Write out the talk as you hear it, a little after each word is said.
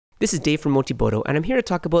This is Dave from Motibodo, and I'm here to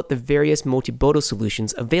talk about the various Multimodal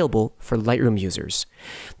solutions available for Lightroom users.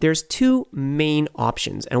 There's two main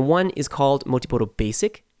options, and one is called Multimodal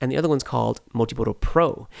BASIC, and the other one's called Multimodal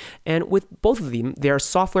Pro. And with both of them, they are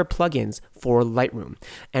software plugins for Lightroom.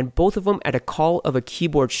 And both of them, at a call of a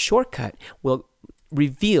keyboard shortcut, will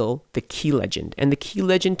reveal the key legend. And the key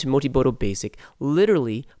legend to Multimodal BASIC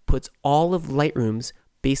literally puts all of Lightroom's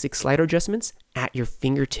basic slider adjustments at your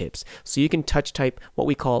fingertips. So you can touch type what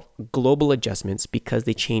we call global adjustments because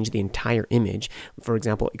they change the entire image. For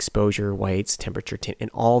example, exposure, whites, temperature, tint,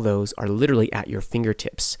 and all those are literally at your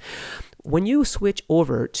fingertips. When you switch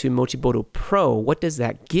over to Multimodal Pro, what does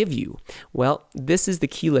that give you? Well, this is the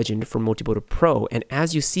key legend for Multimodal Pro, and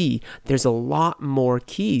as you see, there's a lot more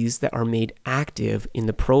keys that are made active in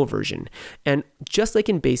the Pro version. And just like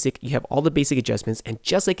in Basic, you have all the basic adjustments, and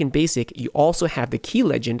just like in Basic, you also have the key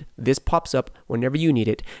legend. This pops up whenever you need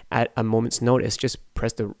it at a moment's notice. Just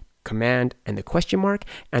press the command and the question mark,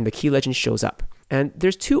 and the key legend shows up. And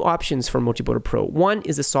there's two options for Multimodal Pro. One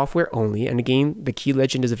is the software only, and again, the key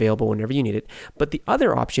legend is available whenever you need it. But the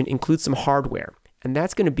other option includes some hardware, and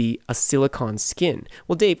that's going to be a Silicone Skin.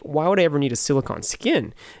 Well, Dave, why would I ever need a Silicone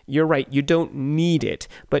Skin? You're right, you don't need it.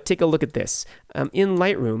 But take a look at this. In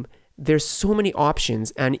Lightroom, there's so many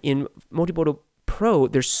options, and in Multimodal Pro,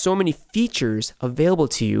 there's so many features available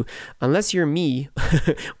to you. Unless you're me,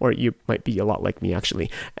 or you might be a lot like me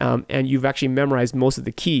actually, and you've actually memorized most of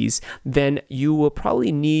the keys, then you will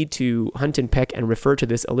probably need to hunt and peck and refer to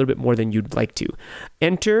this a little bit more than you'd like to.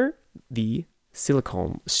 Enter the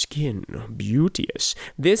Silicone Skin. Beauteous.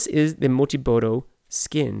 This is the Motibodo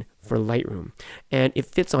Skin for Lightroom, and it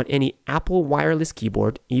fits on any Apple wireless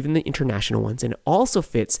keyboard, even the international ones, and it also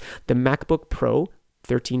fits the MacBook Pro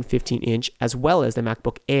 13, 15-inch, as well as the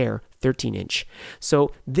MacBook Air 13-inch.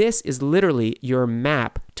 So this is literally your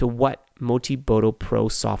map to what Multimodal Pro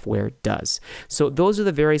software does. So those are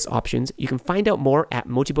the various options. You can find out more at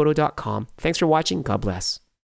motibodo.com. Thanks for watching. God bless.